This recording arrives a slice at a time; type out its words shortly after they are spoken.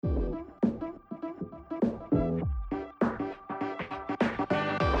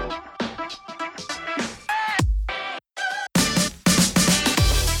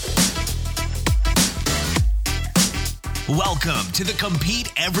Welcome to the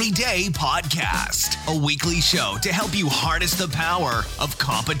Compete Everyday podcast, a weekly show to help you harness the power of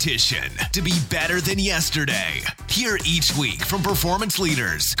competition to be better than yesterday. Hear each week from performance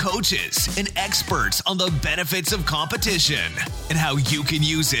leaders, coaches, and experts on the benefits of competition and how you can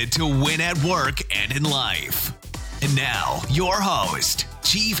use it to win at work and in life. And now, your host,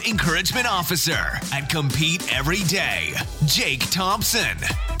 Chief Encouragement Officer at Compete Everyday, Jake Thompson.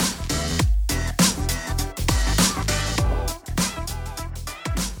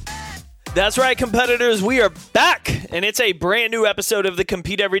 That's right, competitors. We are back, and it's a brand new episode of the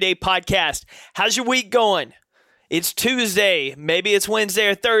Compete Everyday podcast. How's your week going? It's Tuesday. Maybe it's Wednesday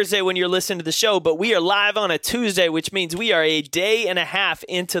or Thursday when you're listening to the show, but we are live on a Tuesday, which means we are a day and a half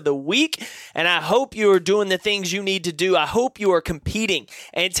into the week, and I hope you are doing the things you need to do. I hope you are competing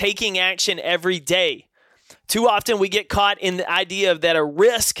and taking action every day. Too often we get caught in the idea of that a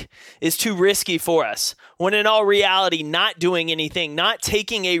risk is too risky for us, when in all reality, not doing anything, not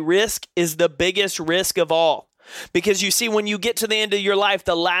taking a risk is the biggest risk of all. Because you see, when you get to the end of your life,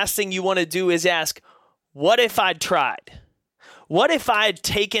 the last thing you want to do is ask, what if I'd tried? What if I had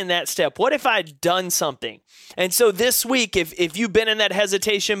taken that step? What if I'd done something? And so this week, if you've been in that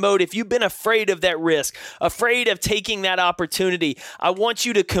hesitation mode, if you've been afraid of that risk, afraid of taking that opportunity, I want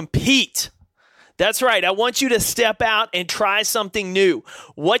you to compete. That's right. I want you to step out and try something new.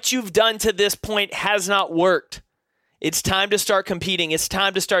 What you've done to this point has not worked. It's time to start competing. It's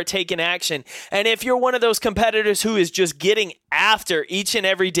time to start taking action. And if you're one of those competitors who is just getting after each and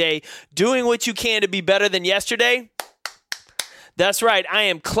every day, doing what you can to be better than yesterday, that's right. I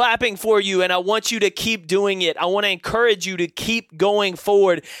am clapping for you, and I want you to keep doing it. I want to encourage you to keep going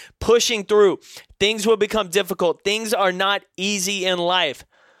forward, pushing through. Things will become difficult. Things are not easy in life.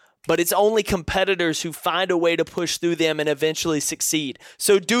 But it's only competitors who find a way to push through them and eventually succeed.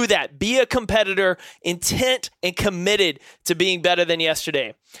 So do that. Be a competitor, intent and committed to being better than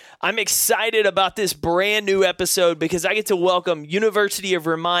yesterday. I'm excited about this brand new episode because I get to welcome University of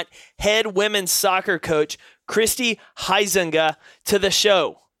Vermont head women's soccer coach, Kristi Huizenga, to the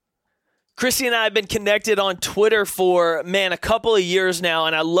show. Kristi and I have been connected on Twitter for, a couple of years now,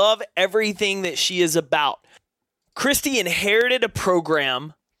 and I love everything that she is about. Kristi inherited a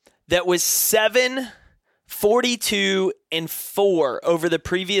program that was 7, 42, and 4 over the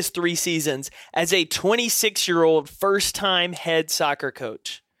previous 3 seasons as a 26-year-old first-time head soccer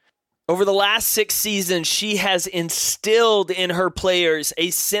coach. Over the last 6 seasons, she has instilled in her players a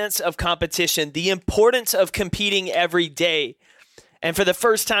sense of competition, the importance of competing every day. And for the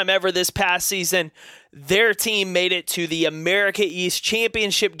first time ever this past season, their team made it to the America East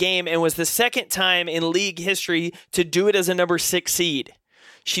Championship game and was the second time in league history to do it as a number 6 seed.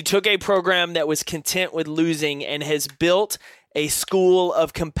 She took a program that was content with losing and has built a school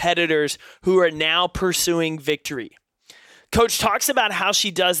of competitors who are now pursuing victory. Coach talks about how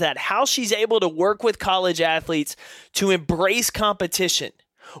she does that, how she's able to work with college athletes to embrace competition,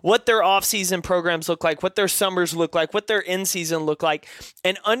 what their off-season programs look like, what their summers look like, what their in-season look like,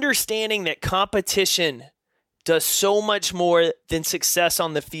 and understanding that competition does so much more than success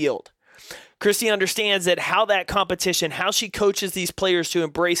on the field. Kristi understands that how that competition, how she coaches these players to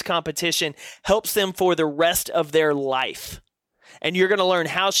embrace competition, helps them for the rest of their life. And you're going to learn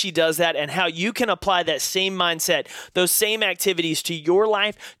how she does that and how you can apply that same mindset, those same activities to your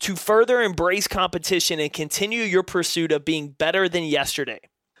life to further embrace competition and continue your pursuit of being better than yesterday.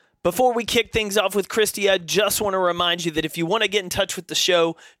 Before we kick things off with Kristi, I just want to remind you that if you want to get in touch with the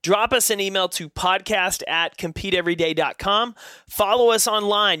show, drop us an email to podcast@competeeveryday.com. Follow us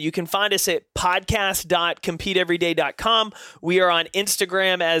online. You can find us at podcast.competeeveryday.com. We are on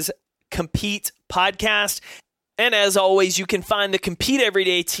Instagram as Compete Podcast. And as always, you can find the Compete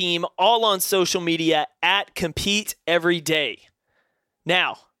Everyday team all on social media at Compete Everyday.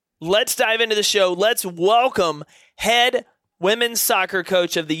 Now, let's dive into the show. Let's welcome head women's soccer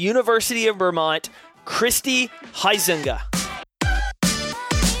coach of the University of Vermont, Kristi Huizenga.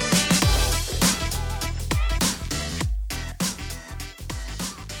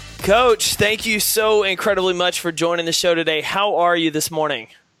 Coach, thank you so incredibly much for joining the show today. How are you this morning?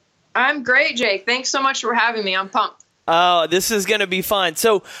 I'm great, Jake. Thanks so much for having me. I'm pumped. Oh, this is going to be fun.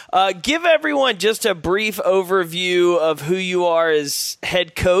 So give everyone just a brief overview of who you are as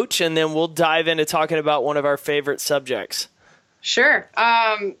head coach, and then we'll dive into talking about one of our favorite subjects. Sure.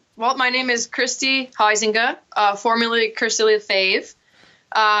 Well, my name is Kristi Huizenga, formerly Kristi Lefebvre.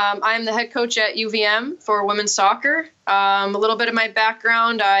 I'm the head coach at UVM for women's soccer. A little bit of my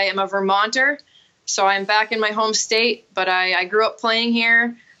background, I am a Vermonter, so I'm back in my home state, but I grew up playing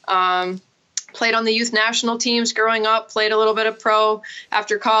here. Played on the youth national teams growing up, played a little bit of pro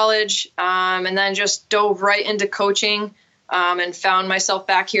after college, and then just dove right into coaching and found myself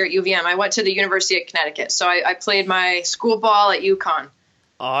back here at UVM. I went to the University of Connecticut, so I played my school ball at UConn.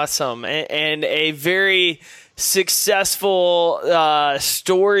 Awesome. And a very successful,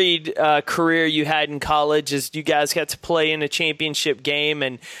 storied career you had in college, as you guys got to play in a championship game,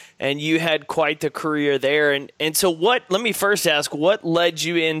 and you had quite the career there. And so let me first ask, what led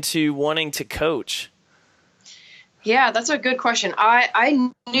you into wanting to coach? Yeah, that's a good question.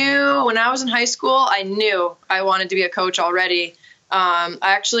 I knew when I was in high school, I knew I wanted to be a coach already. I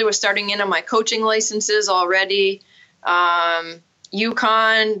actually was starting in on my coaching licenses already.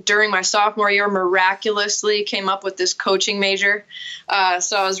 UConn, during my sophomore year, miraculously came up with this coaching major.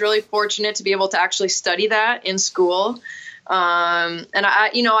 So I was really fortunate to be able to actually study that in school. And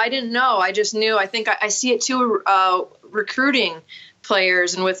I didn't know. I just knew. I think I see it too, recruiting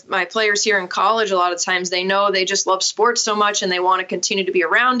players, and with my players here in college, a lot of times they know they just love sports so much and they want to continue to be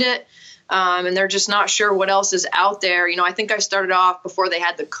around it, and they're just not sure what else is out there. I think I started off before they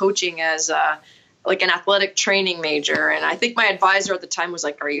had the coaching as like an athletic training major, and I think my advisor at the time was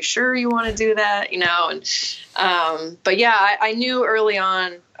like, "Are you sure you want to do that?" But yeah, I knew early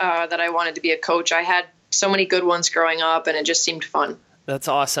on that I wanted to be a coach. I had so many good ones growing up, and it just seemed fun. That's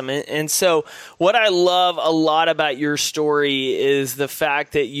awesome. And so what I love a lot about your story is the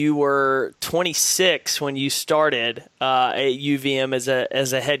fact that you were 26 when you started at UVM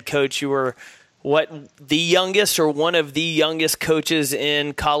as a head coach. You were the youngest or one of the youngest coaches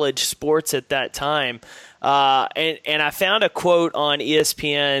in college sports at that time. And I found a quote on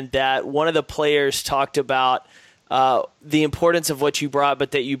ESPN that one of the players talked about the importance of what you brought, but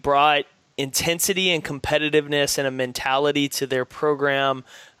that you brought intensity and competitiveness and a mentality to their program.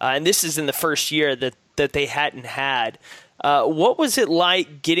 And this is in the first year that they hadn't had. What was it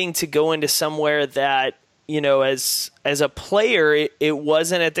like getting to go into somewhere that, as a player, it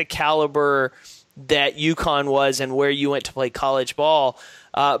wasn't at the caliber that UConn was and where you went to play college ball,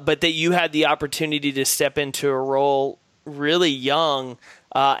 but that you had the opportunity to step into a role really young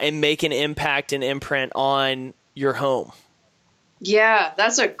and make an impact and imprint on your home? Yeah,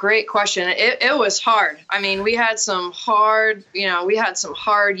 that's a great question. It was hard. I mean, we had some hard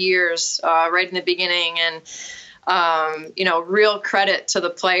years right in the beginning, and real credit to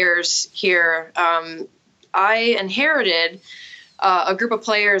the players here. I inherited a group of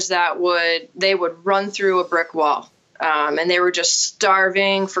players that would run through a brick wall, and they were just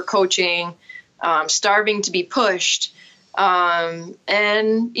starving for coaching, starving to be pushed.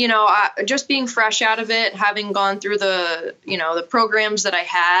 Just being fresh out of it, having gone through the programs that I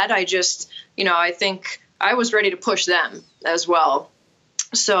had, I think I was ready to push them as well.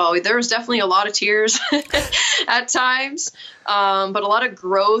 So there was definitely a lot of tears at times, but a lot of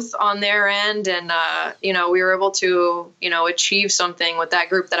growth on their end. And, we were able to, achieve something with that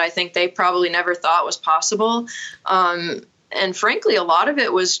group that I think they probably never thought was possible. And frankly, a lot of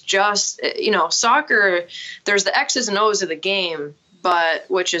it was just, soccer, there's the X's and O's of the game,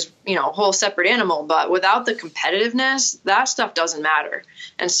 which is, a whole separate animal. But without the competitiveness, that stuff doesn't matter.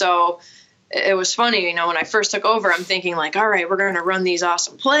 And so it was funny, when I first took over, I'm thinking like, all right, we're going to run these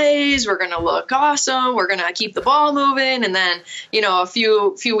awesome plays. We're going to look awesome. We're going to keep the ball moving. And then, a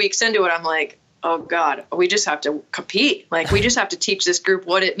few weeks into it, I'm like, oh God, we just have to compete. Like, we just have to teach this group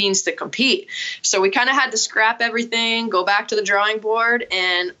what it means to compete. So we kind of had to scrap everything, go back to the drawing board,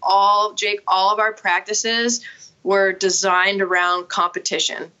 and all of our practices were designed around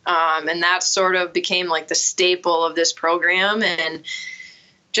competition. And that sort of became like the staple of this program, and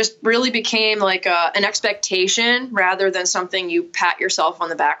just really became like an expectation rather than something you pat yourself on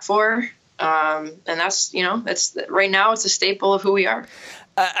the back for. And that's, right now it's a staple of who we are.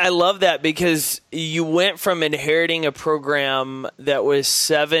 I love that, because you went from inheriting a program that was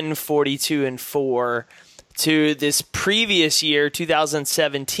 7-42-4 to this previous year,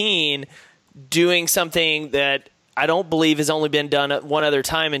 2017, doing something that I don't believe has only been done one other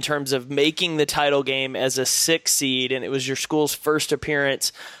time in terms of making the title game as a 6 seed, and it was your school's first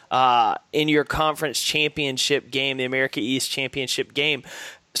appearance in your conference championship game, the America East championship game.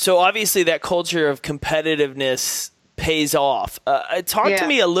 So obviously that culture of competitiveness pays off. Talk to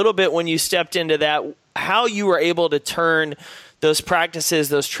me a little bit, when you stepped into that, how you were able to turn those practices,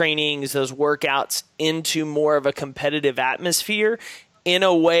 those trainings, those workouts into more of a competitive atmosphere in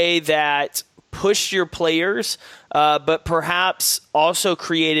a way that pushed your players, but perhaps also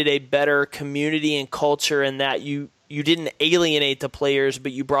created a better community and culture, in that you didn't alienate the players,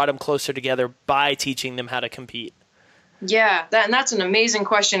 but you brought them closer together by teaching them how to compete. Yeah, that's an amazing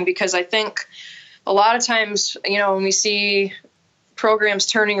question, because I think a lot of times, when we see programs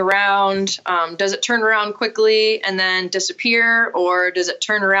turning around, does it turn around quickly and then disappear, or does it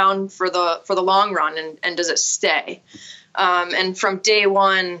turn around for the long run, and does it stay? And from day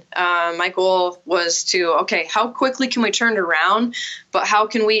one, my goal was to, okay, how quickly can we turn it around, but how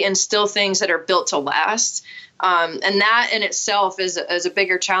can we instill things that are built to last? And that in itself is a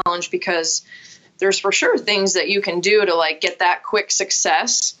bigger challenge, because there's for sure things that you can do to like get that quick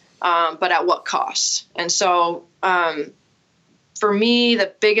success, but at what cost? And so for me,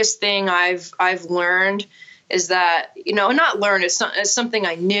 the biggest thing I've learned is that, not learned, it's something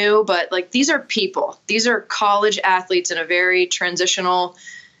I knew, but like, these are people. These are college athletes in a very transformative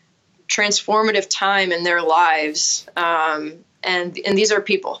time in their lives. And these are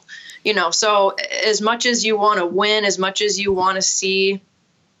people, so as much as you want to win, as much as you want to see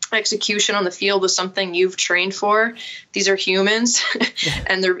execution on the field with something you've trained for, these are humans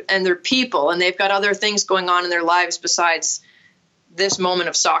and they're people, and they've got other things going on in their lives besides this moment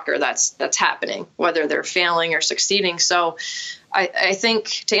of soccer that's happening, whether they're failing or succeeding. So I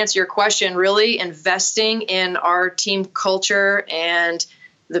think, to answer your question, really investing in our team culture and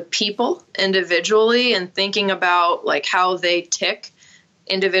the people individually, and thinking about like how they tick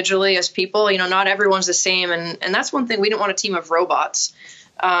individually as people. Not everyone's the same, and that's one thing. We didn't want a team of robots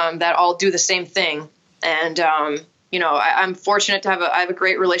that all do the same thing. And I'm fortunate to I have a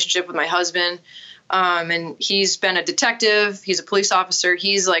great relationship with my husband. And he's been a detective. He's a police officer.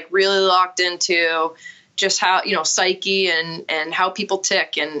 He's like really locked into just how, psyche and how people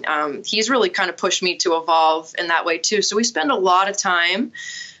tick. And he's really kind of pushed me to evolve in that way too. So we spend a lot of time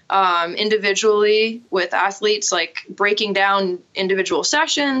individually with athletes, like breaking down individual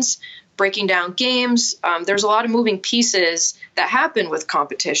sessions, breaking down games. There's a lot of moving pieces that happen with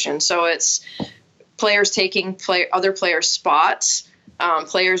competition. So it's players taking other players' spots,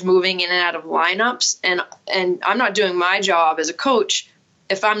 players moving in and out of lineups. And I'm not doing my job as a coach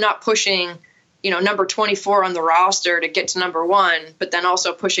if I'm not pushing, number 24 on the roster to get to number 1, but then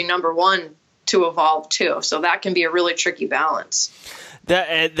also pushing number 1 to evolve too. So that can be a really tricky balance.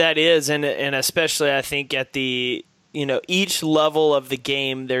 That is, and especially I think at the, each level of the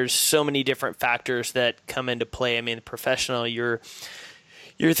game, there's so many different factors that come into play. I mean, professional, you're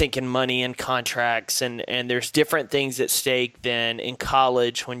thinking money and contracts, and there's different things at stake than in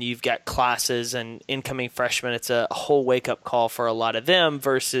college when you've got classes and incoming freshmen. It's a whole wake-up call for a lot of them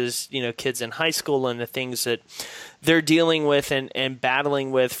versus, kids in high school and the things that they're dealing with and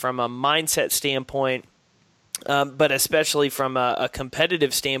battling with from a mindset standpoint, but especially from a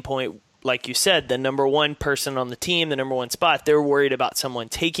competitive standpoint. Like you said, the number 1 person on the team, the number 1 spot, they're worried about someone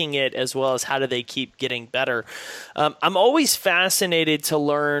taking it, as well as how do they keep getting better. I'm always fascinated to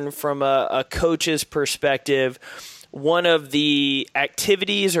learn from a coach's perspective, one of the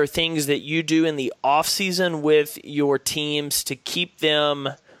activities or things that you do in the off season with your teams to keep them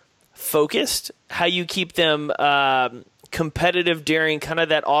focused, how you keep them competitive during kind of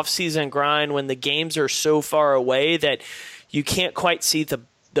that off season grind when the games are so far away that you can't quite see the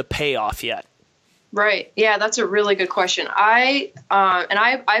payoff yet. Right. Yeah, that's a really good question. I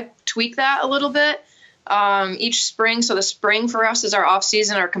tweak that a little bit each spring. So the spring for us is our off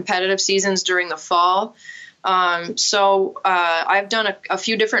season, our competitive seasons during the fall. So I've done a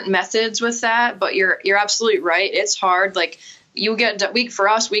few different methods with that, but you're absolutely right. It's hard. Like we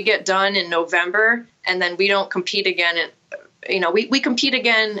get done in November, and then we don't compete again. We compete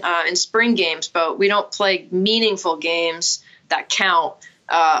again in spring games, but we don't play meaningful games that count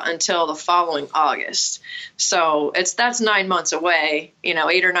until the following August. So that's 9 months away,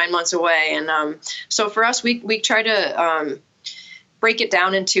 8 or 9 months away. And so for us, we try to break it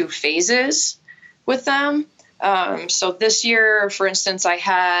down into phases with them. So this year, for instance, I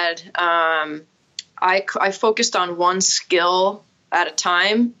had I focused on one skill at a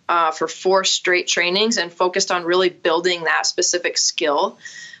time for 4 straight trainings, and focused on really building that specific skill.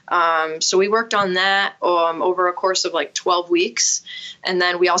 So we worked on that over a course of like 12 weeks. And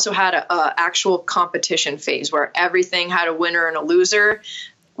then we also had a actual competition phase where everything had a winner and a loser.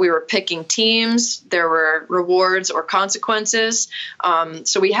 We were picking teams. There were rewards or consequences.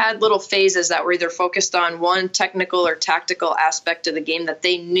 So we had little phases that were either focused on one technical or tactical aspect of the game that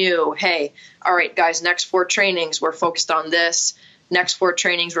they knew, hey, all right, guys, next 4 trainings, we're focused on this. Next 4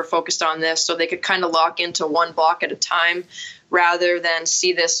 trainings, we're focused on this. So they could kind of lock into one block at a time, rather than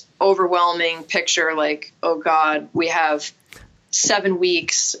see this overwhelming picture like, oh God, we have 7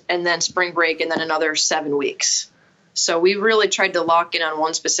 weeks and then spring break and then another 7 weeks. So we really tried to lock in on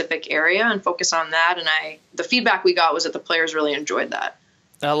one specific area and focus on that. And the feedback we got was that the players really enjoyed that.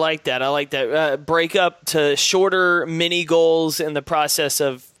 I like that. Break up to shorter mini goals in the process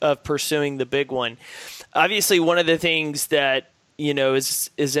of pursuing the big one. Obviously, one of the things that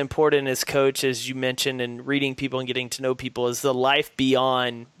is important as coach, as you mentioned, and reading people and getting to know people, is the life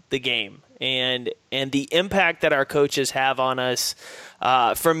beyond the game. and the impact that our coaches have on us.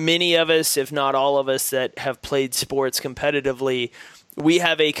 For many of us, if not all of us that have played sports competitively, we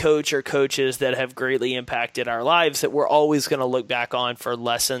have a coach or coaches that have greatly impacted our lives that we're always going to look back on for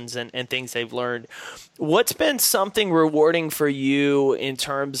lessons and things they've learned. What's been something rewarding for you in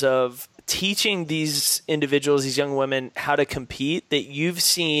terms of teaching these individuals, these young women, how to compete, that you've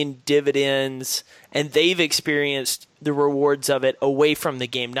seen dividends and they've experienced the rewards of it away from the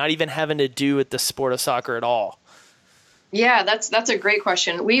game, not even having to do with the sport of soccer at all? Yeah, that's a great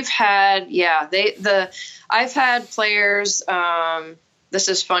question. We've had, I've had players, this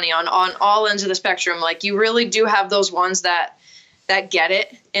is funny, on all ends of the spectrum. Like, you really do have those ones that get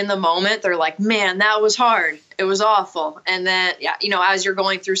it in the moment. They're like, man, that was hard. It was awful. And then, as you're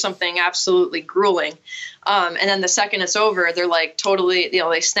going through something absolutely grueling, and then the second it's over, they're like totally,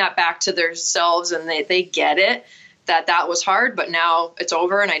 they snap back to themselves and they get it. That was hard, but now it's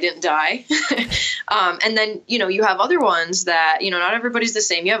over and I didn't die. And then, you have other ones that, not everybody's the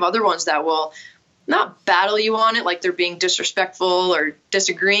same. You have other ones that will not battle you on it, like they're being disrespectful or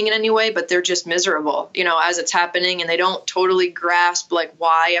disagreeing in any way, but they're just miserable, as it's happening, and they don't totally grasp like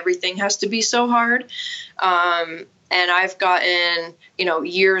why everything has to be so hard. And I've gotten,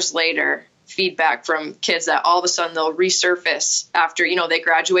 years later, feedback from kids that all of a sudden they'll resurface after, they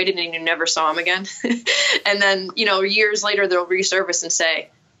graduated and you never saw them again. And then, years later they'll resurface and say,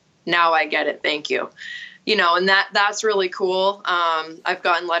 now I get it. Thank you. And that's really cool. I've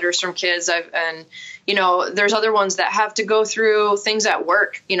gotten letters from kids. There's other ones that have to go through things at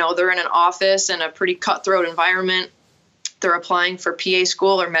work. They're in an office in a pretty cutthroat environment. They're applying for PA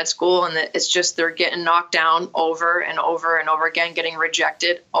school or med school, and it's just they're getting knocked down over and over and over again, getting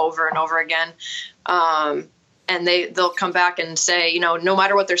rejected over and over again. And they'll come back and say, no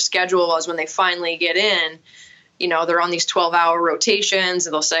matter what their schedule was when they finally get in, they're on these 12-hour rotations,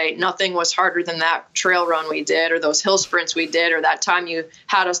 and they'll say nothing was harder than that trail run we did, or those hill sprints we did, or that time you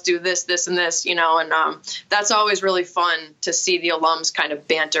had us do this, this, and this, and that's always really fun to see the alums kind of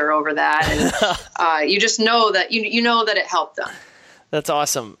banter over that. And you just know that, you know that it helped them. That's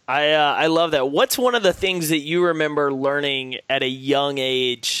awesome. I love that. What's one of the things that you remember learning at a young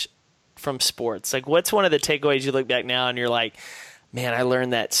age from sports? Like, what's one of the takeaways you look back now and you're like, man, I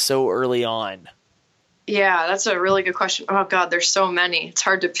learned that so early on? Yeah, that's a really good question. Oh God, there's so many. It's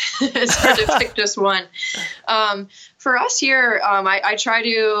hard to pick just one. For us here, I try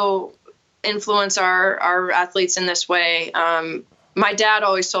to influence our athletes in this way. My dad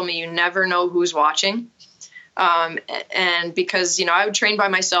always told me, you never know who's watching. And because, I would train by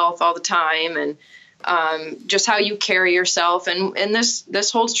myself all the time, and just how you carry yourself. And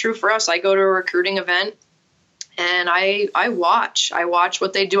this holds true for us. I go to a recruiting event, and I watch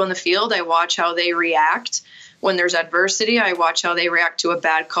what they do on the field. I watch how they react when there's adversity. I watch how they react to a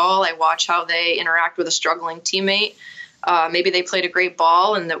bad call. I watch how they interact with a struggling teammate. Maybe they played a great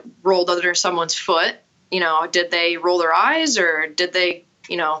ball and that rolled under someone's foot. Did they roll their eyes, or did they,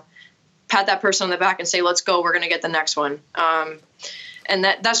 pat that person on the back and say, let's go, we're going to get the next one. And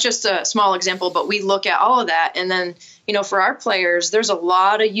that's just a small example, but we look at all of that. And then, for our players, there's a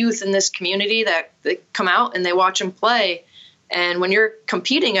lot of youth in this community that come out and they watch them play. And when you're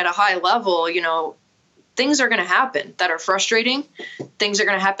competing at a high level, things are going to happen that are frustrating. Things are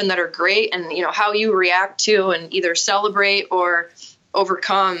going to happen that are great. And, how you react to and either celebrate or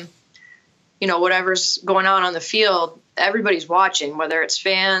overcome, whatever's going on the field, everybody's watching, whether it's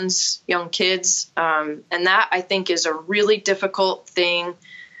fans, young kids. And that, I think, is a really difficult thing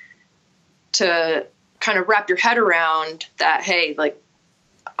to kind of wrap your head around, that, hey, like,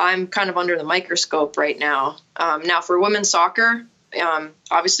 I'm kind of under the microscope right now. Now for women's soccer,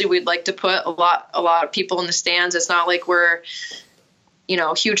 obviously we'd like to put a lot of people in the stands. It's not like we're,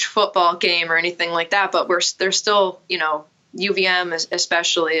 a huge football game or anything like that, but there's still, UVM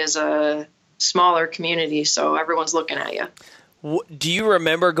especially is a smaller community, so everyone's looking at you. Do you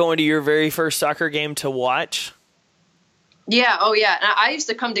remember going to your very first soccer game to watch? Yeah. Oh yeah. And I used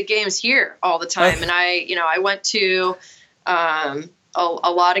to come to games here all the time. And I went to, a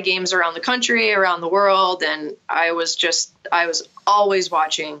lot of games around the country, around the world. And I was always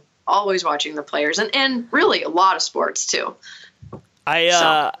watching the players, and really a lot of sports too.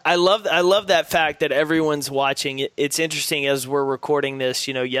 I love that fact that everyone's watching. It's interesting, as we're recording this,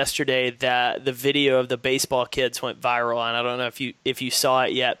 yesterday that the video of the baseball kids went viral, and I don't know if you saw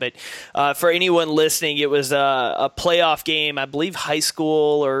it yet, but for anyone listening, it was a playoff game, I believe high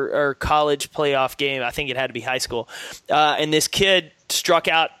school or college playoff game. I think it had to be high school. And this kid struck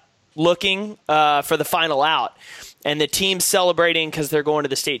out looking for the final out. and the team's celebrating because they're going to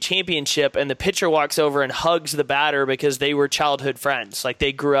the state championship, and the pitcher walks over and hugs the batter because they were childhood friends. Like,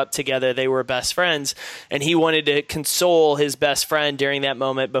 they grew up together, they were best friends, and he wanted to console his best friend during that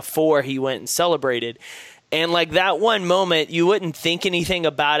moment before he went and celebrated. And like that one moment, you wouldn't think anything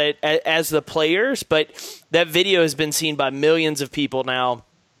about it as the players, but that video has been seen by millions of people now.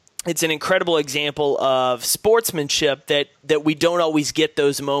 It's an incredible example of sportsmanship that we don't always get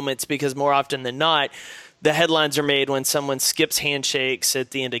those moments, because more often than not, the headlines are made when someone skips handshakes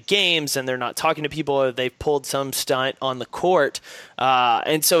at the end of games and they're not talking to people, or they've pulled some stunt on the court.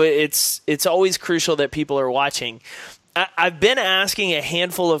 And so it's always crucial that people are watching. I've been asking a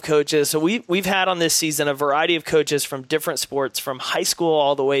handful of coaches. So we've had on this season a variety of coaches from different sports, from high school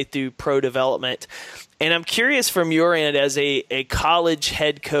all the way through pro development. And I'm curious from your end as a college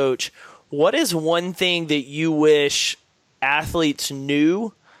head coach, what is one thing that you wish athletes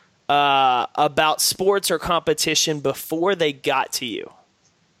knew about sports or competition before they got to you?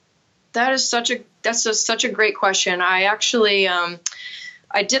 That's such a great question. I actually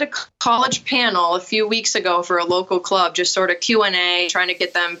I did a college panel a few weeks ago for a local club, just sort of Q&A, trying to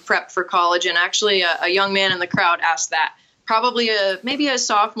get them prepped for college. And actually a young man in the crowd asked that, probably maybe a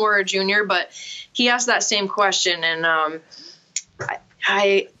sophomore or junior, but he asked that same question. And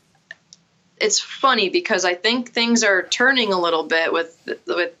it's funny because I think things are turning a little bit with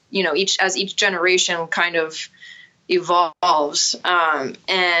each generation kind of evolves.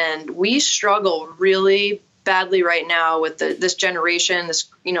 And we struggle really badly right now with this generation, this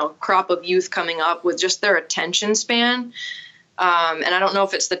crop of youth coming up with just their attention span. And I don't know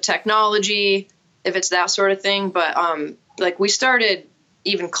if it's the technology, if it's that sort of thing, but like we started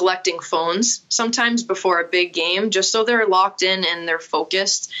even collecting phones sometimes before a big game, just so they're locked in and they're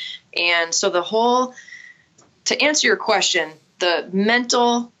focused. And so to answer your question, the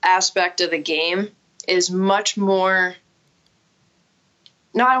mental aspect of the game is much more,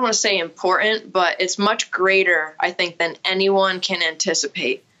 no, I don't want to say important, but it's much greater, I think, than anyone can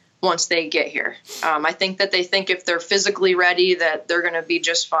anticipate once they get here. I think that they think if they're physically ready that they're going to be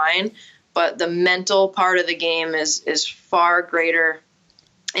just fine, but the mental part of the game is far greater.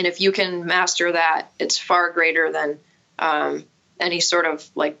 And if you can master that, it's far greater than any sort of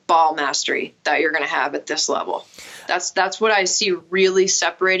like ball mastery that you're going to have at this level. That's what I see really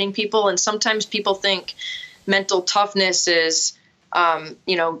separating people. And sometimes people think mental toughness is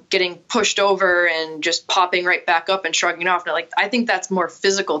getting pushed over and just popping right back up and shrugging off. And I think that's more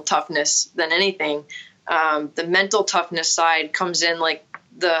physical toughness than anything. The mental toughness side comes in, like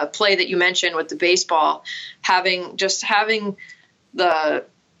the play that you mentioned with the baseball, having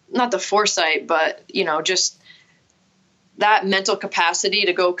not the foresight, but just that mental capacity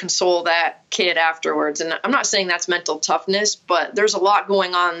to go console that kid afterwards. And I'm not saying that's mental toughness, but there's a lot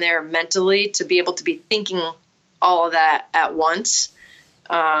going on there mentally to be able to be thinking all of that at once.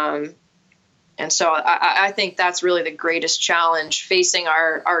 And so I think that's really the greatest challenge facing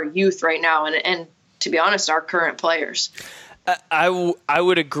our youth right now. And to be honest, our current players. I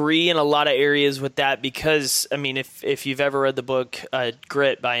would agree in a lot of areas with that, because, I mean, if you've ever read the book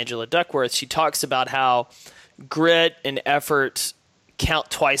Grit by Angela Duckworth, she talks about how grit and effort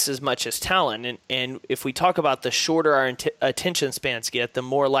count twice as much as talent. And if we talk about the shorter our attention spans get, the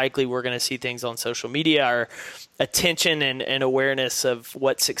more likely we're going to see things on social media. Our attention and awareness of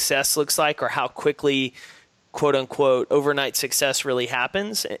what success looks like, or how quickly, quote unquote, overnight success really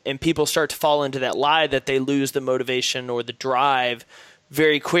happens. And people start to fall into that lie that they lose the motivation or the drive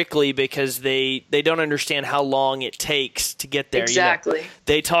very quickly because they don't understand how long it takes to get there. Exactly.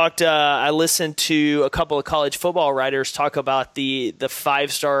 They talked, I listened to a couple of college football writers talk about the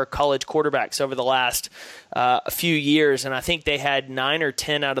 5-star college quarterbacks over the last a few years. And I think they had 9 or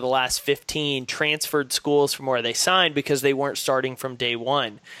 10 out of the last 15 transferred schools from where they signed because they weren't starting from day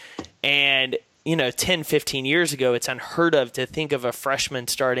one. And 10, 15 years ago, it's unheard of to think of a freshman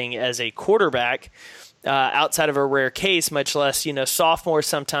starting as a quarterback outside of a rare case, much less, sophomore,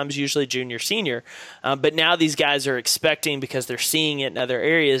 sometimes usually junior, senior. But now these guys are expecting, because they're seeing it in other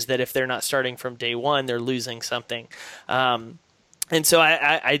areas, that if they're not starting from day one, they're losing something. And so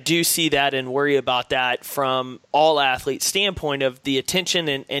I do see that and worry about that from all athletes' standpoint of the attention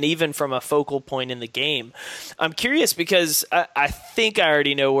and even from a focal point in the game. I'm curious because I think I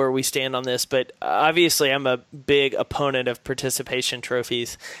already know where we stand on this, but obviously I'm a big opponent of participation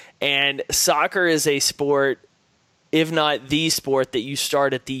trophies. And soccer is a sport, if not the sport, that you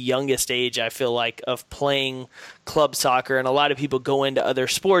start at the youngest age, I feel like, of playing club soccer. And a lot of people go into other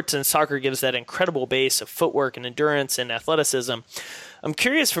sports, and soccer gives that incredible base of footwork and endurance and athleticism. I'm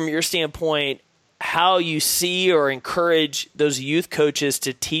curious from your standpoint, how you see or encourage those youth coaches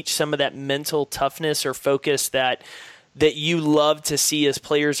to teach some of that mental toughness or focus that you love to see as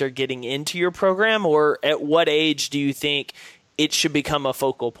players are getting into your program, or at what age do you think it should become a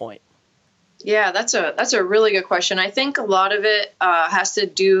focal point? Yeah, that's a really good question. I think a lot of it has to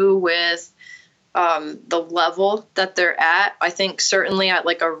do with the level that they're at. I think certainly at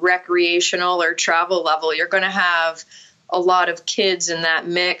like a recreational or travel level, you're going to have a lot of kids in that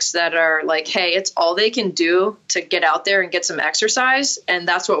mix that are like, hey, it's all they can do to get out there and get some exercise. And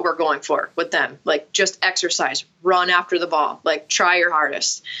that's what we're going for with them. Like, just exercise, run after the ball, like try your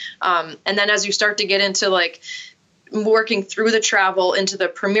hardest. And then as you start to get into like working through the travel into the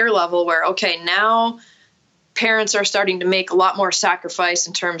premier level where, okay, now parents are starting to make a lot more sacrifice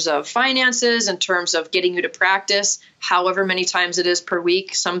in terms of finances, in terms of getting you to practice however many times it is per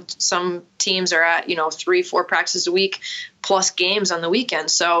week. Some teams are at, 3-4 practices a week plus games on the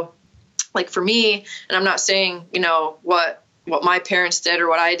weekend. So like for me, and I'm not saying, what my parents did or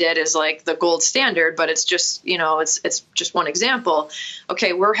what I did is like the gold standard, but it's just, it's just one example.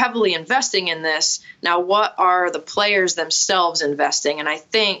 Okay, we're heavily investing in this. Now, what are the players themselves investing? And I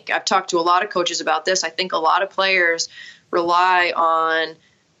think I've talked to a lot of coaches about this. I think a lot of players rely on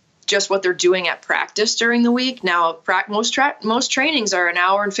just what they're doing at practice during the week. Now, most trainings are an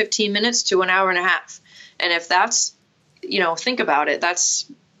hour and 15 minutes to an hour and a half. And if that's, think about it, that's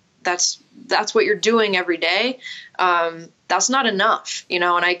what you're doing every day. That's not enough, and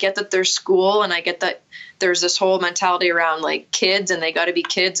I get that there's school, and I get that there's this whole mentality around like kids, and they got to be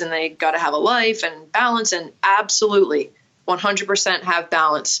kids, and they got to have a life and balance, and absolutely 100% have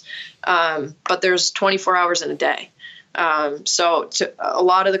balance. But there's 24 hours in a day. So a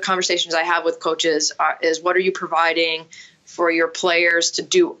lot of the conversations I have with coaches is what are you providing for your players to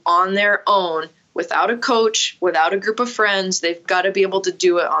do on their own without a coach, without a group of friends? They've got to be able to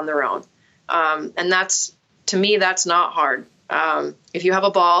do it on their own. And that's, to me, that's not hard. If you have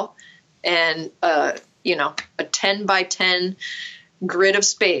a ball and, a 10 by 10 grid of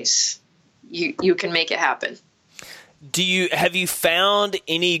space, you can make it happen. Have you found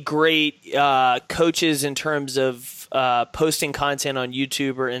any great coaches in terms of posting content on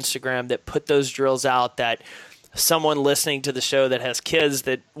YouTube or Instagram that put those drills out that someone listening to the show that has kids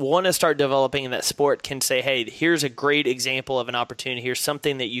that want to start developing in that sport can say, hey, here's a great example of an opportunity. Here's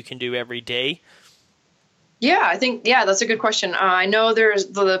something that you can do every day? Yeah, I think, that's a good question. I know there's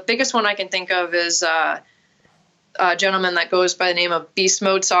the biggest one I can think of is a gentleman that goes by the name of Beast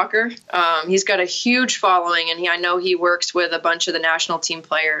Mode Soccer. He's got a huge following, and I know he works with a bunch of the national team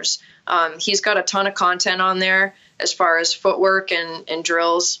players. He's got a ton of content on there as far as footwork and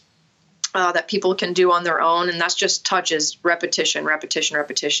drills that people can do on their own, and that's just touches, repetition.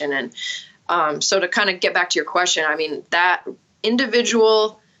 And so to kind of get back to your question, I mean, that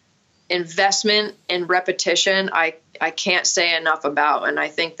individual investment in repetition, I can't say enough about. And I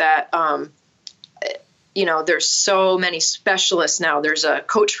think that, there's so many specialists now. There's a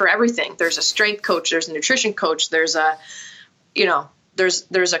coach for everything. There's a strength coach. There's a nutrition coach. There's a,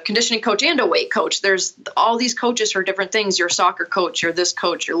 there's a conditioning coach and a weight coach. There's all these coaches for different things. You're a soccer coach, you're this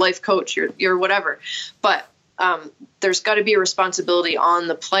coach, your life coach, you're whatever. But there's got to be a responsibility on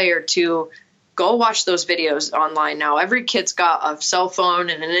the player to go watch those videos online now. Every kid's got a cell phone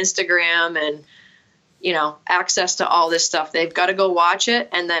and an Instagram and, access to all this stuff. They've got to go watch it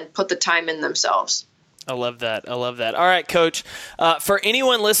and then put the time in themselves. I love that. All right, Coach. For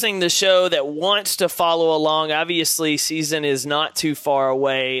anyone listening to the show that wants to follow along, obviously season is not too far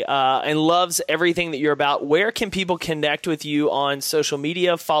away and loves everything that you're about, where can people connect with you on social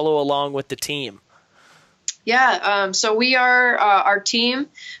media, follow along with the team? Yeah, so we are, our team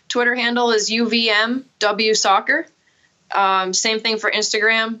Twitter handle is UVMW Soccer. Same thing for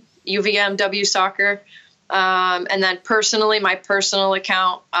Instagram, UVMW Soccer. And then personally, my personal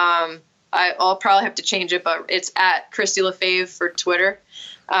account, I'll probably have to change it, but it's at Christy Lefebvre for Twitter.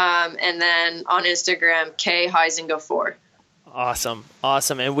 And then on Instagram, K Huizinga 4. Awesome.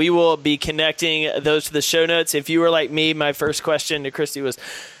 And we will be connecting those to the show notes. If you were like me, my first question to Christy was,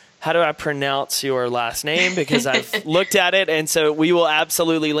 how do I pronounce your last name? Because I've looked at it. And so we will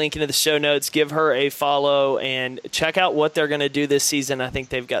absolutely link into the show notes, give her a follow, and check out what they're going to do this season. I think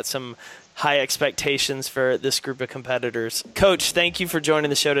they've got some high expectations for this group of competitors. Coach, thank you for joining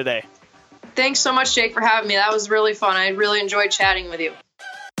the show today. Thanks so much, Jake, for having me. That was really fun. I really enjoyed chatting with you.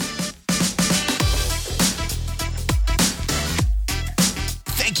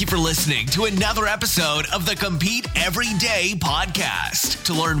 Thank Thank you for listening to another episode of the Compete Everyday podcast.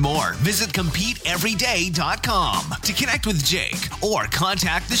 To learn more, visit CompeteEveryday.com. To connect with Jake or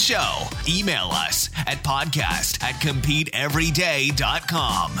contact the show, email us at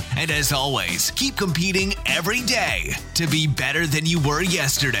podcast@CompeteEveryday.com. And as always, keep competing every day to be better than you were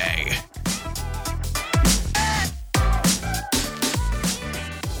yesterday.